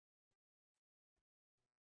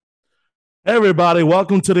Hey everybody,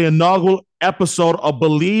 welcome to the inaugural episode of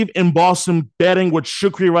Bleav in Boston Betting with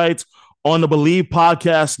Shukri Wright on the Bleav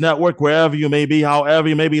Podcast Network, wherever you may be, however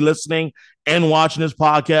you may be listening and watching this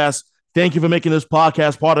podcast. Thank you for making this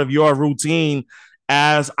podcast part of your routine,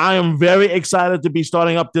 as I am very excited to be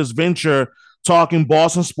starting up this venture talking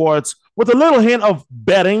Boston sports with a little hint of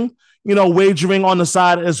betting, wagering on the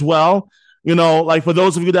side as well. Like for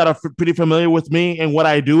those of you that are pretty familiar with me and what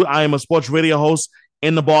I do, I am a sports radio host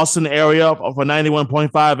in the Boston area of a 91.5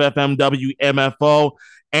 FM WMFO.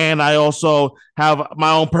 And I also have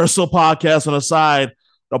my own personal podcast on the side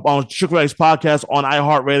on Sugar Rice Podcast on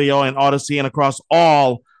iHeartRadio and Odyssey and across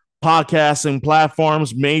all podcasting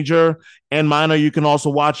platforms, major and minor. You can also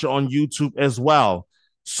watch it on YouTube as well.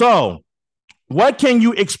 So, what can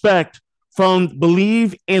you expect from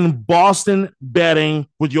Bleav in Boston Betting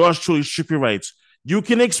with yours truly, Sugar Rights? You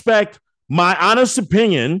can expect my honest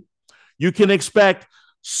opinion. You can expect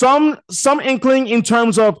some inkling in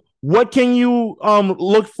terms of what can you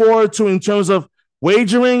look forward to in terms of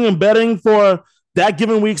wagering and betting for that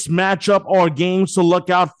given week's matchup or games to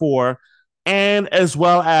look out for, and as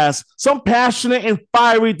well as some passionate and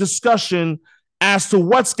fiery discussion as to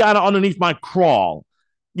what's got underneath my crawl.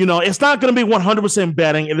 It's not going to be 100%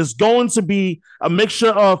 betting. It is going to be a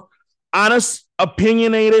mixture of honest,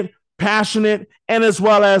 opinionated, passionate, and as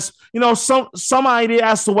well as some idea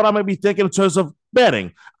as to what I might be thinking in terms of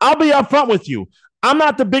betting. I'll be upfront with you. I'm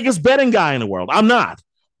not the biggest betting guy in the world. I'm not.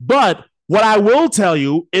 But what I will tell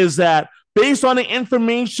you is that based on the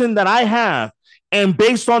information that I have and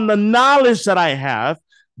based on the knowledge that I have,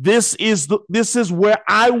 this is where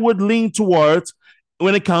I would lean towards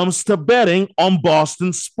when it comes to betting on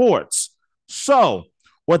Boston sports. So,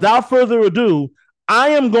 without further ado, I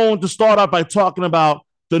am going to start off by talking about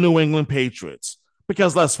the New England Patriots.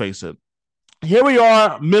 Because let's face it, here we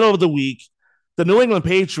are, middle of the week. The New England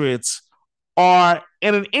Patriots are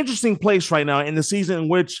in an interesting place right now in the season in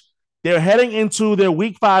which they're heading into their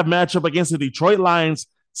Week 5 matchup against the Detroit Lions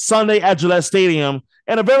Sunday at Gillette Stadium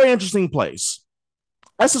in a very interesting place.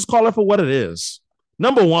 Let's just call it for what it is.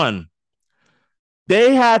 Number one,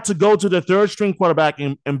 they had to go to the third-string quarterback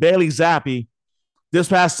in Bailey Zappi this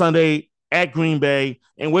past Sunday at Green Bay,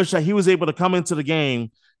 in which he was able to come into the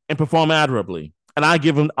game and perform admirably. And I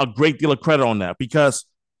give him a great deal of credit on that because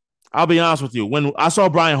I'll be honest with you. When I saw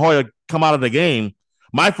Brian Hoyer come out of the game,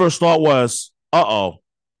 my first thought was,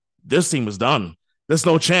 this team is done. There's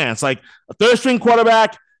no chance. Like a third-string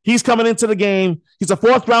quarterback, he's coming into the game. He's a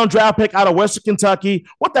fourth-round draft pick out of Western Kentucky.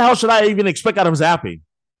 What the hell should I even expect out of Zappi?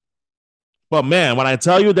 But man, when I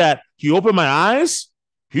tell you that he opened my eyes,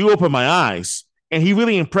 and he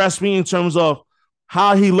really impressed me in terms of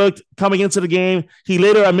how he looked coming into the game. He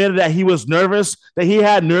later admitted that he was nervous, that he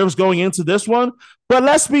had nerves going into this one. But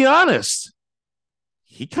let's be honest,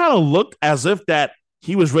 he kind of looked as if that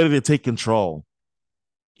he was ready to take control.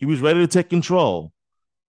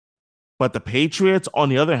 But the Patriots, on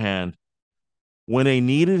the other hand, when they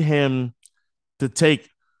needed him to take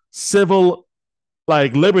civil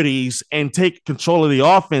liberties and take control of the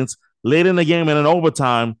offense late in the game and in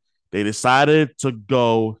overtime, they decided to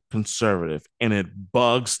go conservative, and it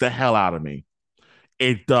bugs the hell out of me.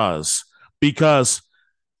 It does, because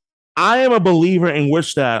I am a believer in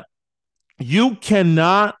which that you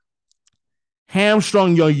cannot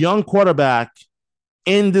hamstrung your young quarterback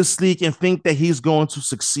in this league and think that he's going to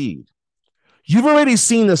succeed. You've already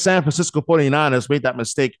seen the San Francisco 49ers make that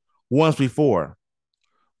mistake once before.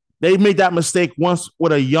 They made that mistake once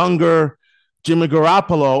with a younger Jimmy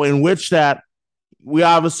Garoppolo, in which that we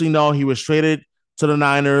obviously know he was traded to the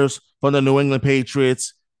Niners from the New England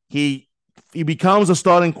Patriots. He becomes a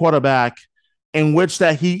starting quarterback, in which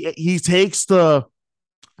that he takes the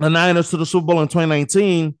Niners to the Super Bowl in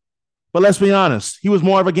 2019. But let's be honest, he was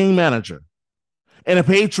more of a game manager. And the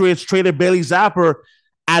Patriots traded Bailey Zappi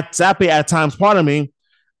at times,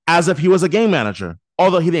 as if he was a game manager.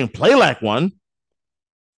 Although he didn't play like one.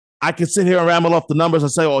 I could sit here and ramble off the numbers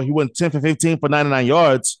and say, he went 10 for 15 for 99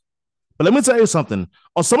 yards. But let me tell you something.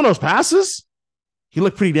 On some of those passes, he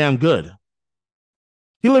looked pretty damn good.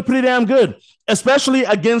 Especially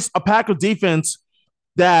against a Packer defense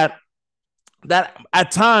that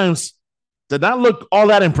at times did not look all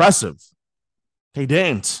that impressive. They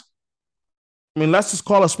didn't. I mean, let's just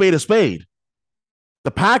call a spade a spade.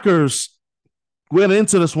 The Packers went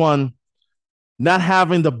into this one not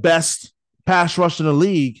having the best pass rush in the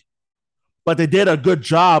league, but they did a good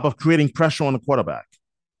job of creating pressure on the quarterback.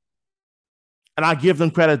 And I give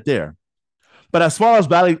them credit there. But as far as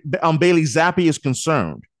Bailey Zappi is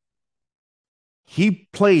concerned, he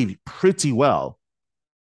played pretty well.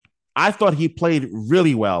 I thought he played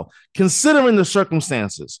really well, considering the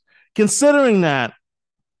circumstances. considering that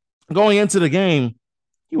going into the game,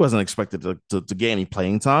 he wasn't expected to get any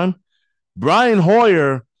playing time. Brian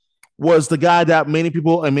Hoyer was the guy that many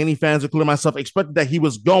people and many fans, including myself, expected that he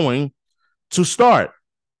was going to start.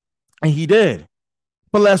 And he did.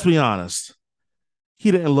 But let's be honest, he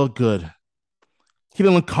didn't look good. He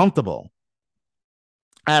didn't look comfortable.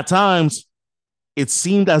 At times, it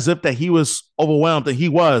seemed as if that he was overwhelmed, and he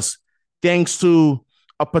was, thanks to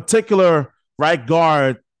a particular right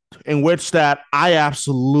guard in which that I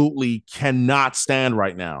absolutely cannot stand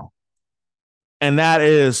right now. And that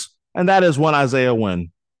is one Isaiah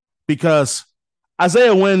Wynn. Because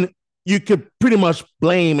Isaiah Wynn, you could pretty much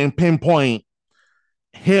blame and pinpoint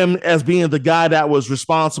him as being the guy that was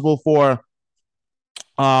responsible for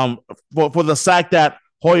the sack that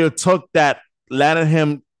Hoyer took that landed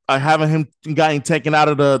him having him getting taken out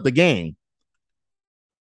of the game.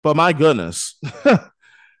 But my goodness,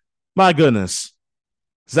 my goodness,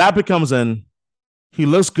 Zappe comes in. He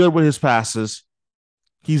looks good with his passes.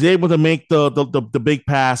 He's able to make the big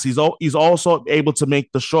pass. He's also able to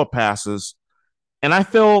make the short passes. And I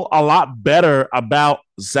feel a lot better about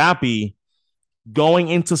Zappe going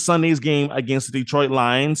into Sunday's game against the Detroit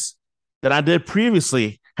Lions than I did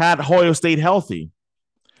previously had Hoyer stayed healthy.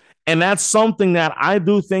 And that's something that I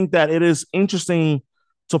do think that it is interesting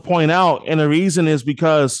to point out. And the reason is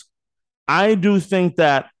because I do think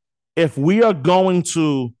that if we are going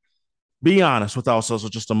to be honest with ourselves for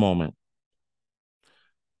just a moment,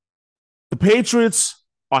 the Patriots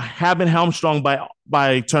have been hamstrung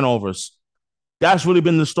by turnovers. That's really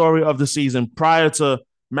been the story of the season prior to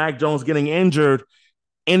Mac Jones getting injured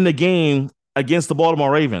in the game against the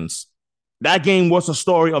Baltimore Ravens. That game was a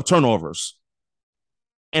story of turnovers.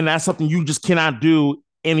 And that's something you just cannot do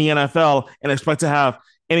in the NFL and expect to have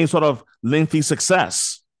any sort of lengthy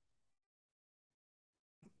success.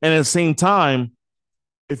 And at the same time,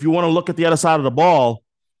 if you want to look at the other side of the ball,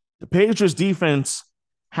 the Patriots defense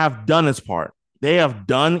have done its part. They have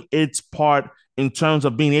done its part in terms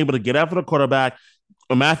of being able to get after the quarterback.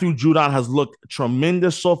 Matthew Judon has looked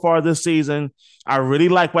tremendous so far this season. I really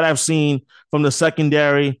like what I've seen from the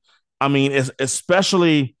secondary. I mean,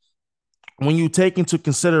 especially when you take into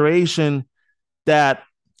consideration that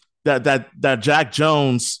Jack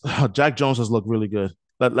Jones has looked really good.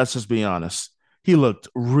 Let's just be honest. He looked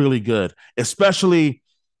really good, especially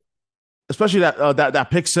that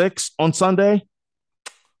pick six on Sunday.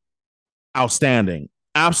 Outstanding.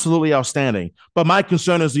 Absolutely outstanding. But my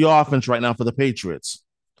concern is the offense right now for the Patriots.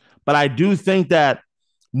 But I do think that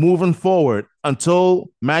moving forward, until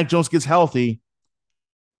Mac Jones gets healthy,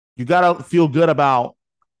 you got to feel good about,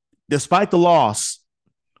 despite the loss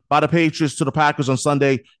by the Patriots to the Packers on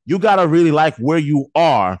Sunday, you got to really like where you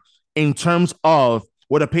are in terms of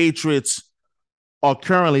where the Patriots are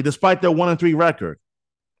currently, despite their 1-3 record.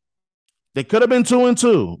 They could have been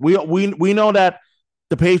 2-2. We know that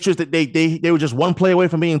the Patriots, they were just one play away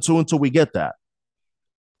from being 2-2. We get that.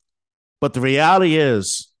 But the reality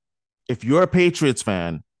is, if you're a Patriots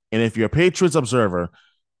fan and if you're a Patriots observer,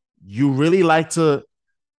 you really like to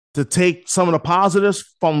take some of the positives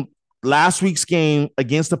from last week's game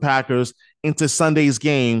against the Packers into Sunday's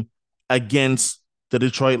game against the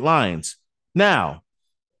Detroit Lions. Now,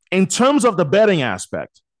 in terms of the betting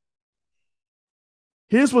aspect,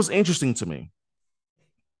 here's what's interesting to me.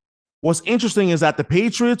 What's interesting is that the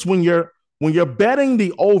Patriots, when you're betting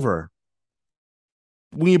the over,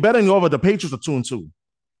 the Patriots are 2-2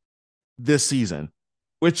 this season,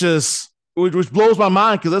 which blows my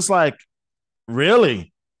mind because it's like,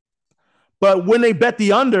 really? But when they bet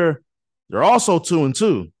the under, they're also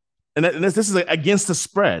 2-2. And this is against the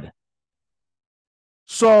spread.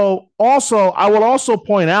 So also, I will also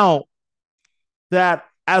point out that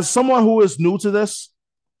as someone who is new to this,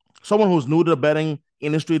 someone who's new to the betting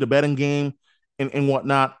industry, the betting game, and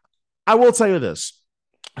whatnot, I will tell you this.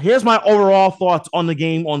 Here's my overall thoughts on the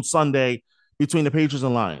game on Sunday between the Patriots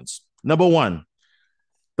and Lions. Number one,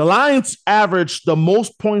 the Lions averaged the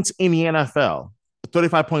most points in the NFL,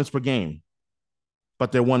 35 points per game,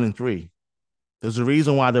 but they're 1-3. There's a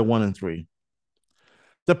reason why they're 1-3.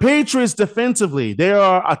 The Patriots defensively, they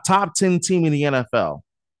are a top 10 team in the NFL.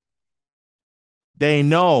 They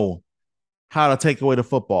know how to take away the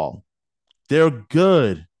football. They're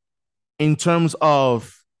good in terms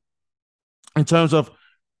of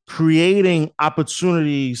creating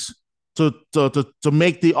opportunities to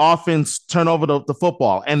make the offense turn over the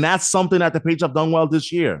football. And that's something that the Patriots have done well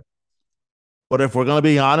this year. But if we're going to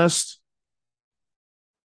be honest,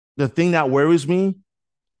 the thing that worries me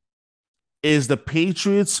is the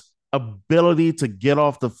Patriots' ability to get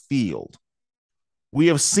off the field. We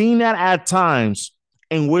have seen that at times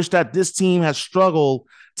in which that this team has struggled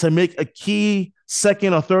to make a key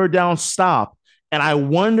second or third down stop. And I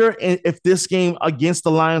wonder if this game against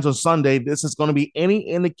the Lions on Sunday, this is going to be any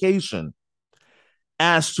indication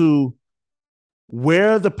as to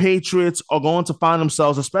where the Patriots are going to find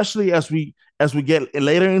themselves, especially as we get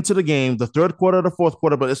later into the game, the third quarter, the fourth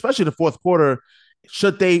quarter, but especially the fourth quarter.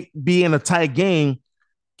 Should they be in a tight game,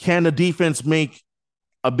 can the defense make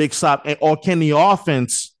a big stop, or can the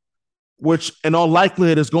offense, which in all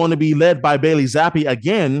likelihood is going to be led by Bailey Zappi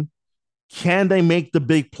again, can they make the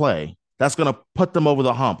big play that's going to put them over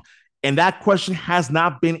the hump? And that question has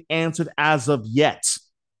not been answered as of yet.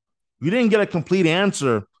 You didn't get a complete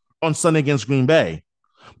answer on Sunday against Green Bay,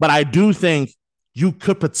 but I do think you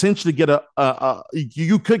could potentially get a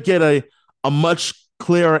much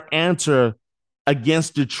clearer answer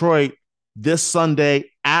against Detroit this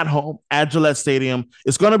Sunday at home at Gillette Stadium.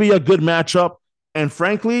 It's going to be a good matchup, and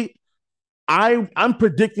frankly, I'm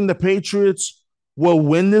predicting the Patriots will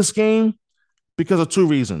win this game because of two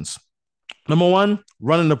reasons. Number one,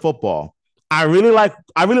 running the football. I really like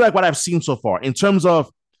what I've seen so far in terms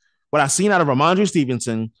of what I've seen out of Ramondre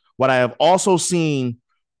Stevenson, what I have also seen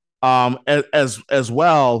as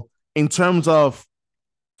well in terms of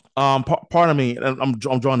pardon me, I'm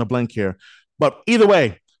drawing a blank here. But either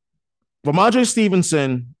way, Ramondre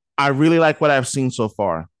Stevenson, I really like what I've seen so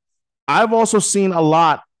far. I've also seen a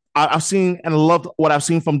lot. I've seen and loved what I've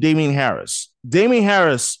seen from Damien Harris. Damien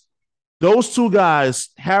Harris, those two guys,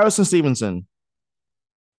 Harris and Stevenson,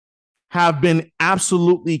 have been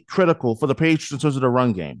absolutely critical for the Patriots in terms of the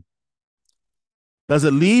run game. Does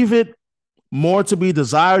it leave it more to be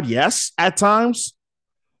desired? Yes, at times,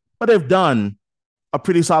 but they've done a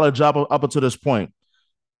pretty solid job up until this point.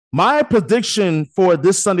 My prediction for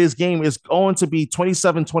this Sunday's game is going to be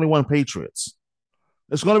 27-21 Patriots.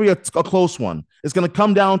 It's going to be a close one. It's going to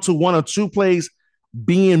come down to one or two plays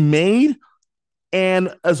being made,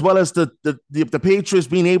 and as well as the Patriots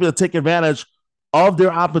being able to take advantage of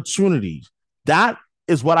their opportunities. That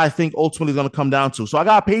is what I think ultimately is going to come down to. So I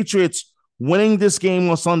got Patriots winning this game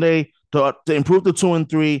on Sunday to improve to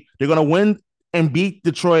 2-3. They're going to win and beat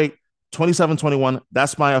Detroit 27-21.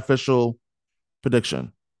 That's my official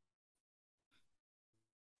prediction.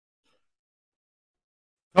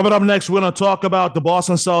 Coming up next, we're going to talk about the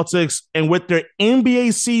Boston Celtics, and with their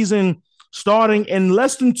NBA season starting in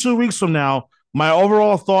less than 2 weeks from now, my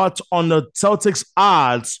overall thoughts on the Celtics'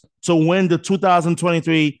 odds to win the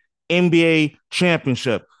 2023 NBA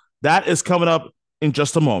championship. That is coming up in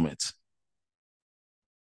just a moment.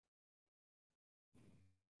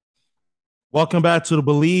 Welcome back to the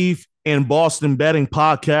Bleav in Boston Betting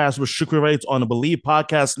Podcast with Shukri Rates on the Bleav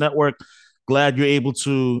Podcast Network. Glad you're able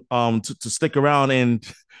to stick around and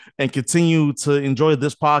continue to enjoy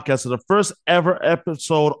this podcast. So the first ever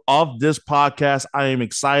episode of this podcast. I am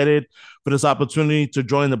excited for this opportunity to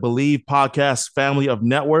join the Bleav Podcast family of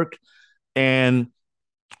network. And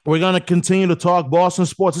we're going to continue to talk Boston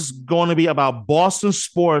sports. This is going to be about Boston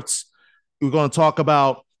sports. We're going to talk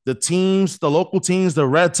about the teams, the local teams, the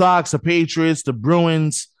Red Sox, the Patriots, the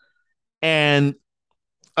Bruins, and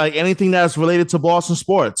anything that's related to Boston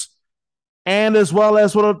sports. And as well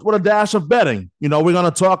as with a dash of betting. We're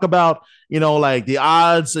going to talk about, like the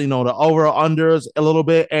odds, the over or unders a little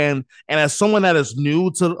bit. And as someone that is new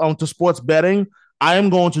to sports betting, I am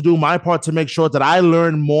going to do my part to make sure that I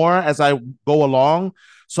learn more as I go along.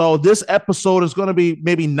 So this episode is going to be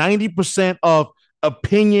maybe 90% of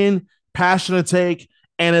opinion, passionate take,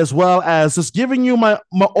 and as well as just giving you my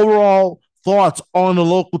overall thoughts on the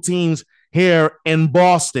local teams here in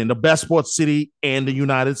Boston, the best sports city in the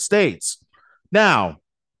United States. Now,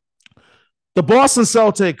 the Boston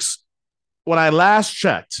Celtics, when I last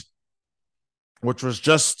checked, which was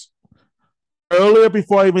just earlier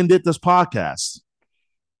before I even did this podcast,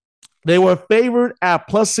 they were favored at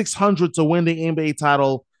plus 600 to win the NBA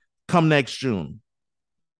title come next June.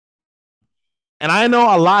 And I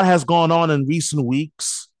know a lot has gone on in recent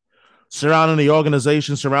weeks surrounding the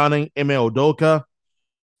organization, surrounding Ime Udoka,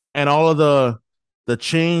 and all of the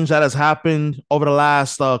change that has happened over the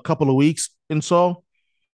last couple of weeks and so.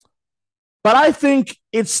 But I think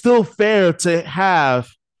it's still fair to have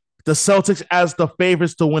the Celtics as the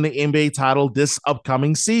favorites to win the NBA title this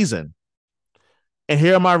upcoming season. And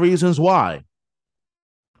here are my reasons why.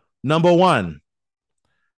 Number one,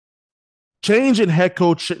 change in head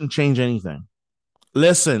coach shouldn't change anything.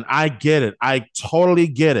 Listen, I get it. I totally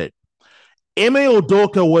get it. Ime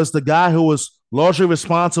Udoka was the guy who was largely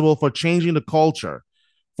responsible for changing the culture,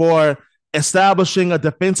 for establishing a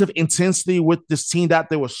defensive intensity with this team that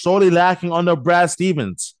they were sorely lacking under Brad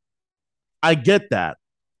Stevens. I get that.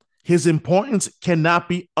 His importance cannot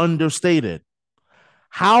be understated.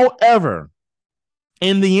 However,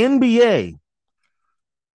 In the NBA,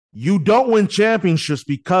 you don't win championships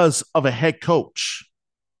because of a head coach.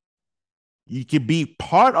 You could be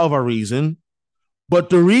part of a reason, but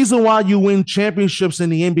the reason why you win championships in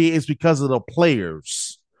the NBA is because of the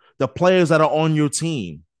players that are on your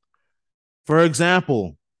team. For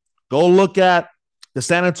example, go look at the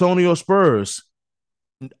San Antonio Spurs.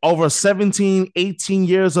 Over 17, 18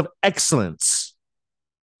 years of excellence.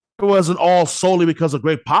 It wasn't all solely because of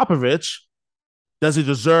Greg Popovich. Does he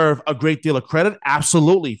deserve a great deal of credit?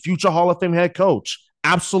 Absolutely. Future Hall of Fame head coach.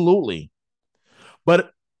 Absolutely.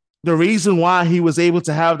 But the reason why he was able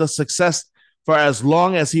to have the success for as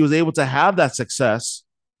long as he was able to have that success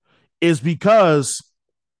is because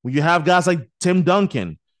when you have guys like Tim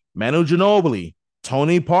Duncan, Manu Ginobili,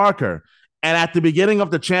 Tony Parker, and at the beginning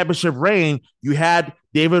of the championship reign, you had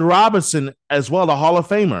David Robinson as well, the Hall of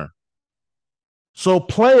Famer. So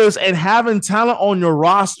players and having talent on your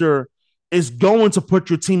roster is going to put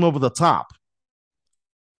your team over the top.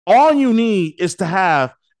 All you need is to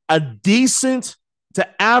have a decent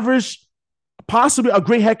to average, possibly a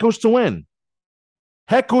great head coach to win.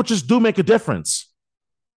 Head coaches do make a difference,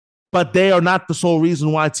 but they are not the sole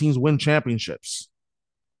reason why teams win championships.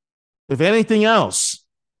 If anything else,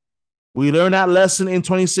 we learned that lesson in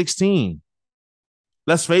 2016.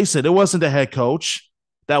 Let's face it, it wasn't the head coach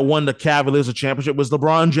that won the Cavaliers a championship. It was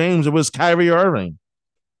LeBron James. It was Kyrie Irving.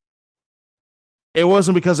 It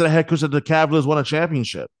wasn't because of the head coach that the Cavaliers won a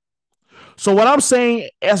championship. So what I'm saying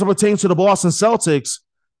as it pertains to the Boston Celtics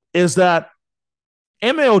is that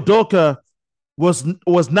Ime Udoka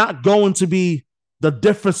was not going to be the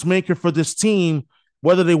difference maker for this team,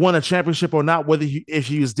 whether they won a championship or not, if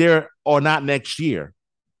he was there or not next year.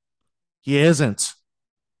 He isn't.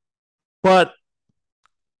 But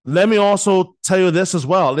let me also tell you this as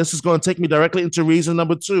well. This is going to take me directly into reason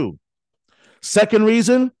number 2. Second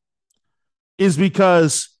reason is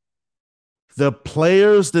because the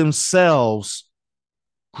players themselves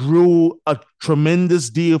grew a tremendous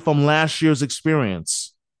deal from last year's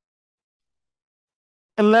experience.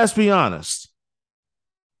 And let's be honest,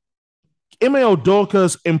 Ime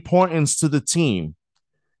Udoka's importance to the team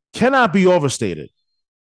cannot be overstated.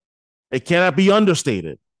 It cannot be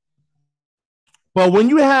understated. But when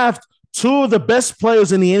you have two of the best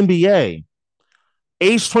players in the NBA,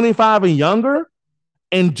 age 25 and younger,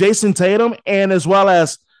 and Jason Tatum, and as well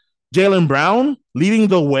as Jaylen Brown leading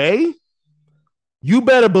the way, you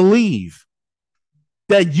better believe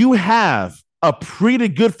that you have a pretty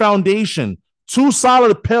good foundation, 2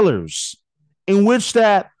 solid pillars in which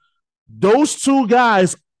that those 2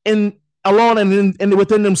 guys alone and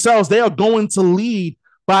within themselves, they are going to lead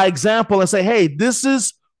by example and say, hey, this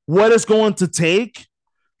is what it's going to take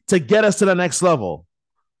to get us to the next level.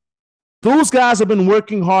 Those guys have been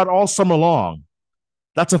working hard all summer long.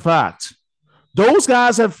 That's a fact. Those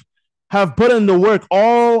guys have put in the work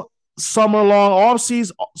all summer long, all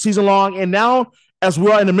season long, and now as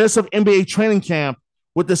we are in the midst of NBA training camp,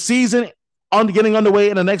 with the season getting underway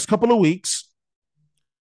in the next couple of weeks,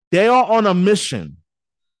 they are on a mission.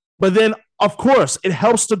 But then, of course, it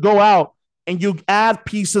helps to go out and you add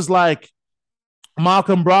pieces like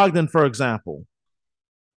Malcolm Brogdon, for example.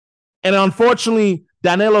 And unfortunately,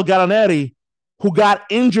 Danilo Gallinari, who got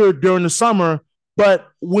injured during the summer. But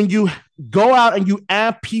when you go out and you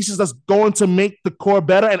add pieces that's going to make the core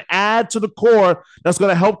better and add to the core that's going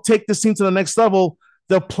to help take this team to the next level,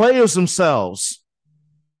 the players themselves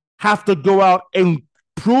have to go out and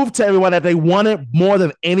prove to everyone that they want it more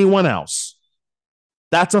than anyone else.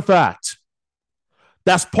 That's a fact.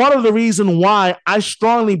 That's part of the reason why I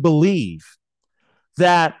strongly believe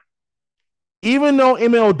that even though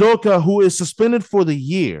Ime Udoka, who is suspended for the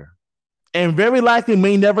year and very likely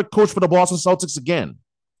may never coach for the Boston Celtics again,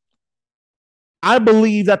 I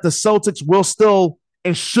believe that the Celtics will still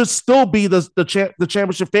and should still be the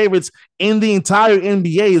championship favorites in the entire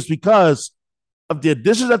NBA is because of the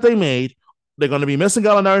additions that they made. They're going to be missing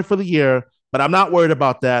Gallinari for the year, but I'm not worried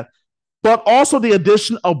about that. But also the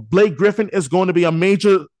addition of Blake Griffin is going to be a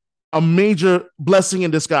major blessing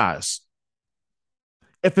in disguise.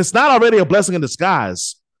 If it's not already a blessing in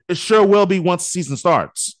disguise, it sure will be once the season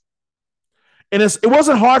starts. And it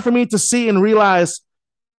wasn't hard for me to see and realize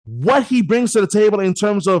what he brings to the table in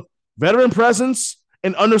terms of veteran presence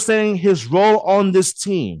and understanding his role on this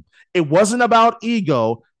team. It wasn't about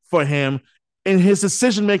ego for him in his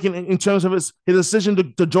decision-making in terms of his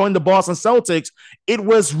decision to join the Boston Celtics. It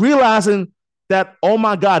was realizing that, oh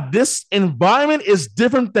my God, this environment is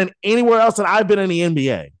different than anywhere else that I've been in the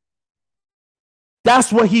NBA.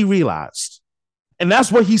 That's what he realized. And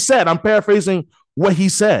that's what he said. I'm paraphrasing what he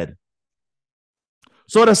said.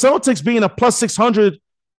 So the Celtics being a plus 600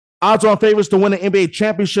 odds-on favorites to win the NBA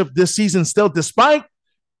championship this season still, despite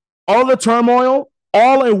all the turmoil,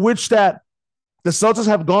 all in which that the Celtics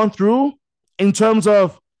have gone through in terms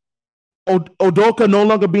of Udoka no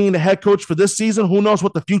longer being the head coach for this season. Who knows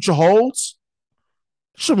what the future holds?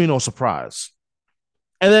 Should be no surprise.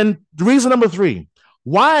 And then the reason number 3,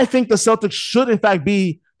 why I think the Celtics should, in fact,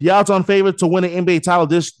 be the odds-on favorite to win an NBA title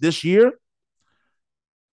this year.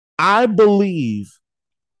 I Bleav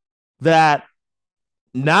that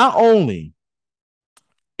not only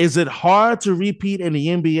is it hard to repeat in the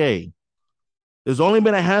NBA, there's only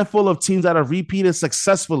been a handful of teams that have repeated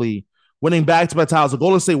successfully winning back-to-back titles. The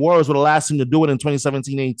Golden State Warriors were the last team to do it in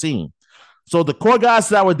 2017-18. So the core guys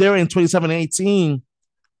that were there in 2017-18,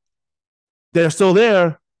 they're still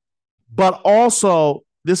there, but also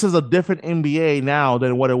this is a different NBA now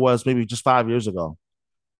than what it was maybe just 5 years ago.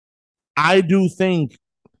 I do think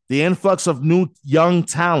the influx of new young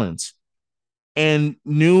talent and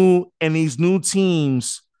these new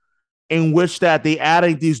teams in which that they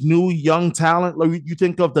added these new young talent. Like you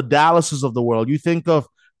think of the Dallases of the world, you think of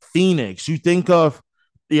Phoenix, you think of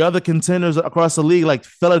the other contenders across the league like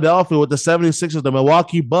Philadelphia with the 76ers, the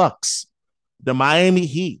Milwaukee Bucks, the Miami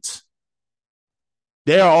Heat.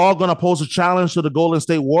 They are all going to pose a challenge to the Golden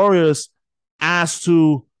State Warriors as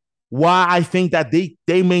to why I think that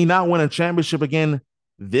they may not win a championship again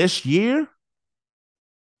this year,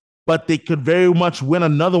 but they could very much win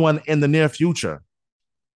another one in the near future.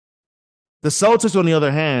 The Celtics, on the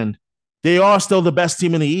other hand, they are still the best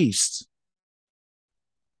team in the East.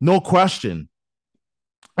 No question.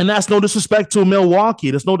 And that's no disrespect to Milwaukee.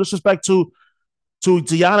 There's no disrespect to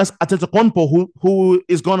Giannis Antetokounmpo, who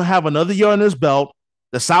is going to have another year on his belt.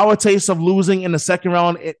 The sour taste of losing in the second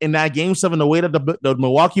round in that Game 7, the way that the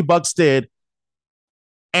Milwaukee Bucks did,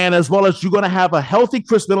 and as well as you're going to have a healthy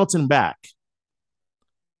Chris Middleton back.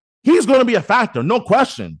 He's going to be a factor, no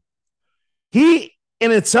question. He,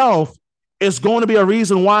 in itself, is going to be a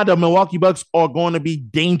reason why the Milwaukee Bucks are going to be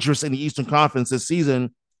dangerous in the Eastern Conference this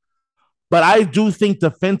season. But I do think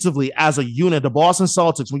defensively, as a unit, the Boston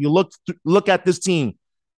Celtics, when you look at this team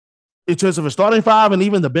in terms of a starting five and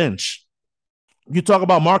even the bench, you talk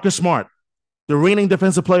about Marcus Smart, the reigning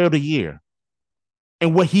defensive player of the year,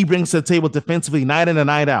 and what he brings to the table defensively night in and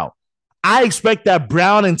night out. I expect that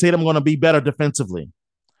Brown and Tatum are going to be better defensively,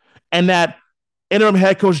 and that interim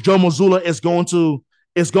head coach Joe Mazzulla is going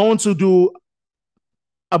to do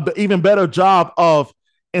an even better job of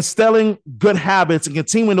instilling good habits and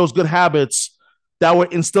continuing those good habits that were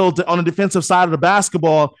instilled on the defensive side of the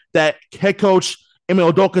basketball that head coach Ime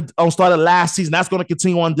Udoka started last season. That's going to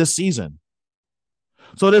continue on this season.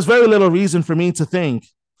 So there's very little reason for me to think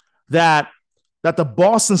that the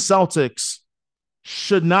Boston Celtics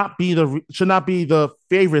should not be the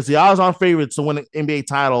favorites, the odds-on favorites to win an NBA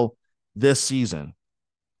title this season.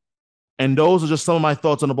 And those are just some of my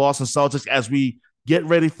thoughts on the Boston Celtics as we get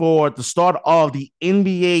ready for the start of the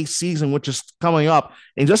NBA season, which is coming up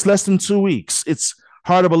in just less than 2 weeks. It's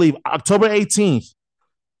hard to believe. October 18th,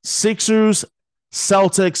 Sixers,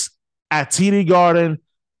 Celtics at TD Garden.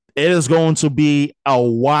 It is going to be a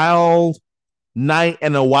wild night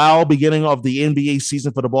and a wild beginning of the NBA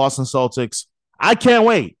season for the Boston Celtics. I can't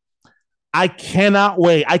wait. I cannot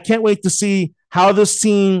wait. I can't wait to see how this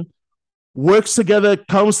team works together,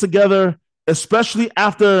 comes together, especially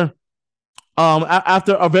after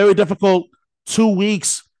a very difficult 2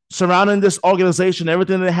 weeks surrounding this organization,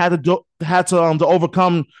 everything they had to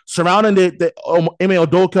overcome surrounding the Ime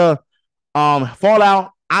Udoka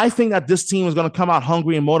fallout. I think that this team is going to come out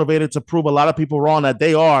hungry and motivated to prove a lot of people wrong that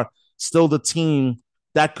they are still the team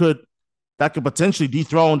that could potentially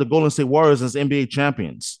dethrone the Golden State Warriors as NBA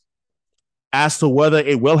champions. As to whether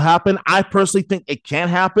it will happen, I personally think it can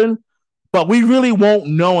happen, but we really won't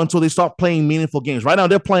know until they start playing meaningful games. Right now,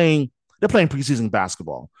 they're playing preseason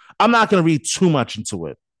basketball. I'm not going to read too much into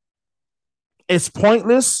it. It's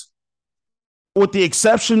pointless, with the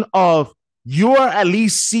exception of you're at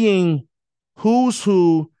least seeing who's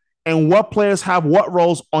who and what players have what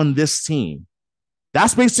roles on this team.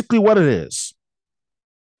 That's basically what it is.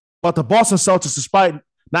 But the Boston Celtics, despite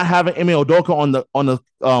not having Ime Udoka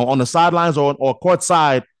on the sidelines or court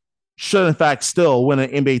side, should in fact still win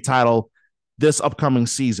an NBA title this upcoming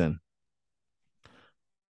season.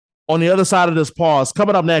 On the other side of this pause,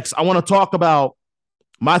 coming up next, I want to talk about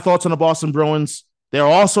my thoughts on the Boston Bruins. They're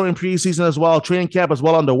also in preseason as well. Training camp is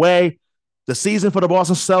well underway. The season for the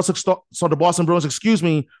Boston Celtics, the Boston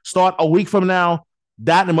Bruins, start a week from now.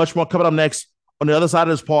 That and much more coming up next. On the other side of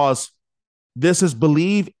this pause, this is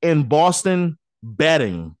Bleav in Boston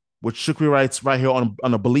Betting with Shukri Wrights right here on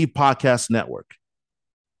the Bleav Podcast Network.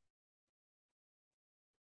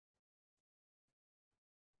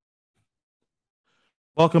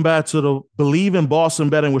 Welcome back to the Bleav in Boston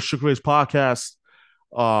Betting with Sugar Ray's podcast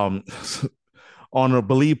um, on the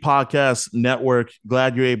Bleav Podcast Network.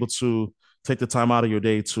 Glad you're able to take the time out of your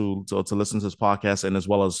day to listen to this podcast and as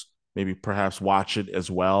well as maybe perhaps watch it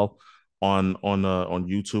as well on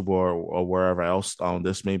YouTube or wherever else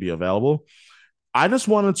this may be available. I just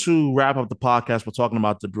wanted to wrap up the podcast by talking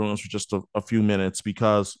about the Bruins for just a few minutes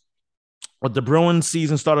because with the Bruins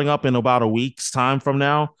season starting up in about a week's time from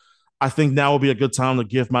now, I think now will be a good time to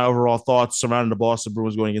give my overall thoughts surrounding the Boston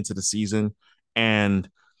Bruins going into the season and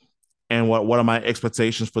what are my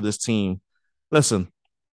expectations for this team. Listen,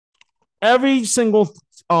 every single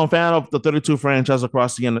fan of the 32 franchise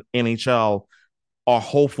across the NHL are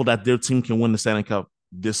hopeful that their team can win the Stanley Cup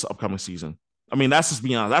this upcoming season. I mean, that's just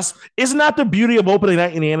being honest. Isn't that the beauty of opening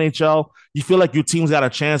night in the NHL? You feel like your team's got a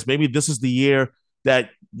chance. Maybe this is the year that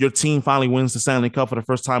your team finally wins the Stanley Cup for the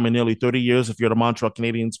first time in nearly 30 years. If you're the Montreal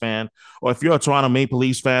Canadiens fan, or if you're a Toronto Maple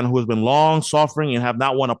Leafs fan who has been long suffering and have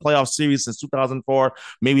not won a playoff series since 2004,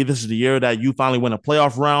 maybe this is the year that you finally win a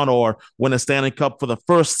playoff round or win a Stanley Cup for the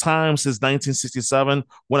first time since 1967,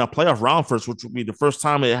 win a playoff round first, which would be the first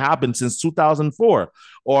time it happened since 2004.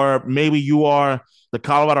 Or maybe you are the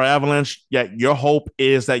Colorado Avalanche, yet your hope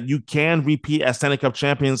is that you can repeat as Stanley Cup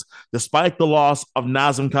champions despite the loss of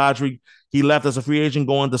Nazem Kadri. He left as a free agent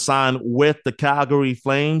going to sign with the Calgary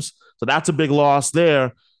Flames. So that's a big loss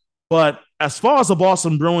there. But as far as the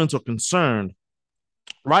Boston Bruins are concerned,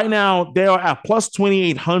 right now they are at plus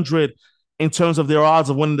 2,800 in terms of their odds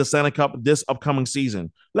of winning the Stanley Cup this upcoming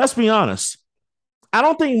season. Let's be honest. I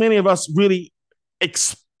don't think many of us really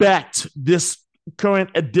expect this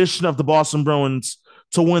current edition of the Boston Bruins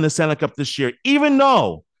to win the Stanley Cup this year, even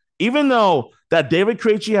though that David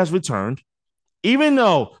Krejci has returned, even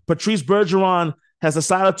though Patrice Bergeron has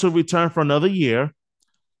decided to return for another year,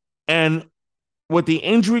 and with the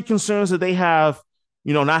injury concerns that they have,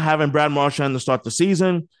 not having Brad Marchand to start the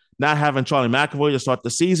season, not having Charlie McAvoy to start the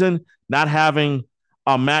season, not having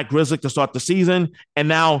Matt Grzelcyk to start the season, and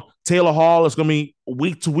now Taylor Hall is going to be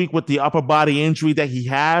week to week with the upper body injury that he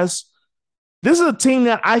has. This is a team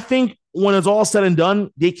that I think when it's all said and done,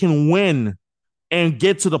 they can win and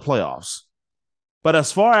get to the playoffs. But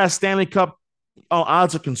as far as Stanley Cup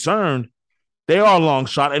odds are concerned, they are a long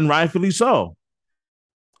shot, and rightfully so.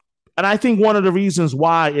 And I think one of the reasons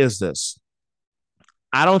why is this.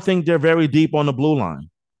 I don't think they're very deep on the blue line.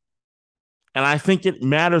 And I think it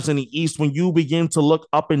matters in the East when you begin to look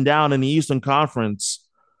up and down in the Eastern Conference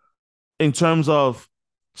in terms of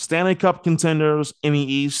Stanley Cup contenders in the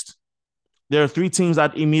East. There are three teams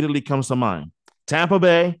that immediately comes to mind. Tampa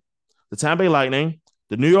Bay, the Tampa Bay Lightning,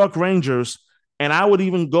 the New York Rangers, and I would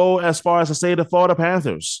even go as far as to say the Florida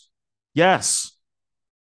Panthers. Yes.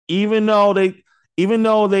 Even though they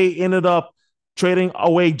ended up trading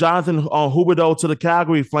away Jonathan Huberdeau to the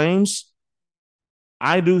Calgary Flames,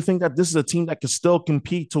 I do think that this is a team that can still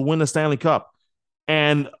compete to win the Stanley Cup.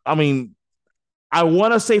 And, I mean, I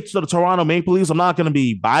want to say to the Toronto Maple Leafs, I'm not going to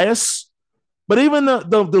be biased, but even the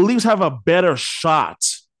Leafs have a better shot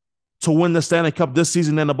to win the Stanley Cup this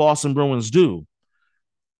season than the Boston Bruins do.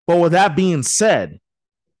 But with that being said,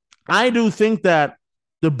 I do think that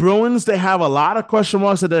the Bruins, they have a lot of question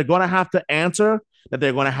marks that they're going to have to answer, that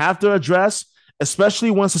they're going to have to address,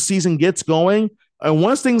 especially once the season gets going. And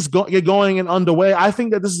once things get going and underway, I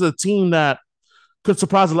think that this is a team that could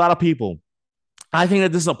surprise a lot of people. I think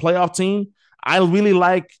that this is a playoff team. I really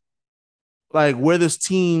like where this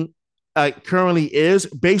team currently is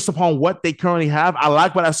based upon what they currently have. I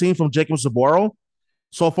like what I've seen from Jacob Zboril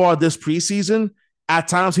so far this preseason. At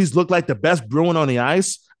times, he's looked like the best Bruin on the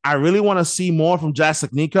ice. I really want to see more from Jack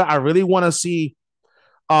Saknica. I really want to see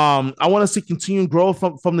continued growth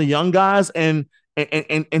from the young guys and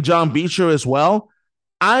John Beecher as well.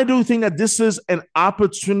 I do think that this is an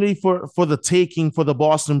opportunity for the taking for the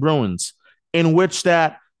Boston Bruins, in which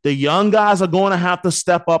that the young guys are going to have to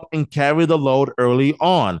step up and carry the load early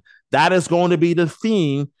on. That is going to be the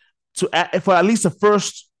theme for at least the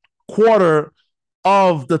first quarter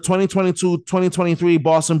of the 2022-2023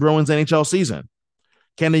 Boston Bruins NHL season.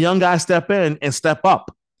 Can the young guys step in and step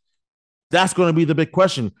up? That's going to be the big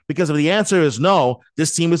question, because if the answer is no,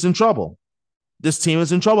 this team is in trouble. This team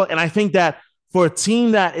is in trouble. And I think that for a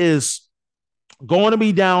team that is going to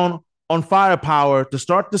be down on firepower to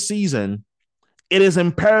start the season, it is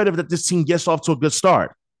imperative that this team gets off to a good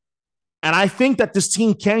start. And I think that this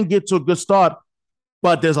team can get to a good start,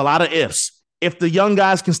 but there's a lot of ifs. If the young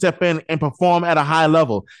guys can step in and perform at a high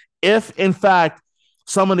level, if in fact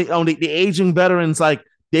some of the aging veterans like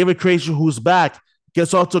David Krejci, who's back,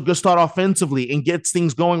 gets off to a good start offensively and gets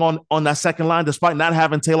things going on that second line, despite not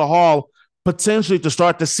having Taylor Hall potentially to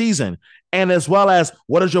start the season, and as well as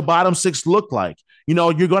what does your bottom six look like? You know,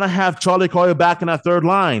 you're going to have Charlie Coyle back in that third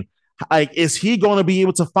line. Like, is he going to be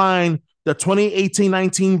able to find the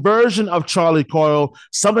 2018-19 version of Charlie Coyle,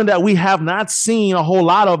 something that we have not seen a whole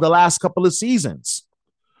lot of the last couple of seasons?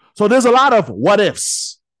 So there's a lot of what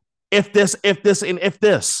ifs. If this, and if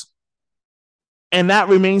this. And that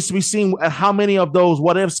remains to be seen how many of those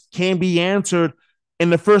what ifs can be answered in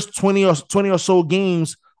the first 20 or so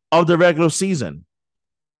games of the regular season.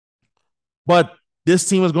 But this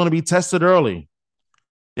team is going to be tested early.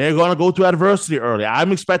 They're going to go through adversity early.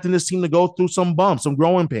 I'm expecting this team to go through some bumps, some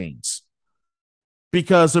growing pains.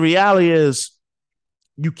 Because the reality is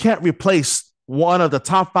you can't replace one of the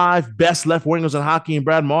top 5 best left wingers in hockey in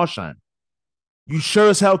Brad Marchand. You sure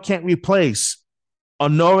as hell can't replace a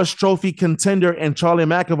Norris Trophy contender and Charlie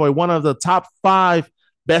McAvoy, one of the top 5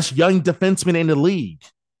 best young defensemen in the league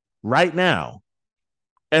right now.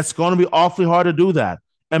 It's going to be awfully hard to do that.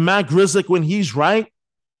 And Matt Grzelcyk, when he's right,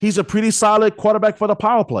 he's a pretty solid quarterback for the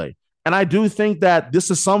power play. And I do think that this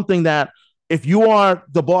is something that if you are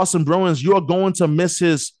the Boston Bruins, you are going to miss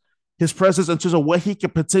his presence in terms of what he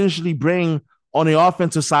could potentially bring on the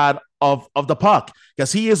offensive side of the puck,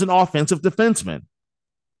 because he is an offensive defenseman.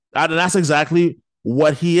 And that's exactly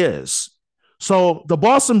what he is. So the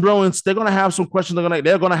Boston Bruins, they're going to have some questions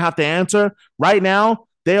they're going to have to answer. Right now,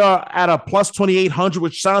 they are at a plus 2,800,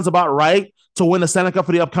 which sounds about right to win the Stanley Cup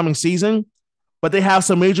for the upcoming season. But they have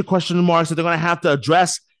some major question marks that they're going to have to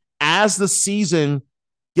address as the season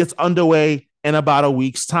gets underway in about a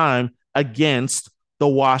week's time against the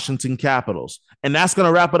Washington Capitals. And that's going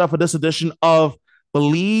to wrap it up for this edition of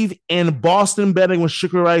Bleav in Boston Betting with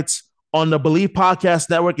Shukri Wrights on the Bleav Podcast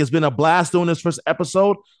Network. It's been a blast doing this first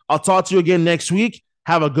episode. I'll talk to you again next week.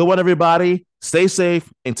 Have a good one, everybody. Stay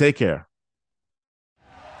safe and take care.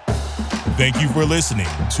 Thank you for listening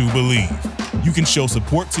to Bleav. You can show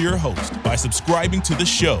support to your host by subscribing to the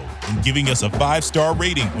show and giving us a 5-star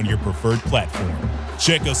rating on your preferred platform.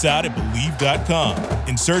 Check us out at Bleav.com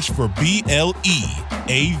and search for BLEAV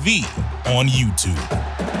on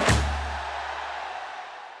YouTube.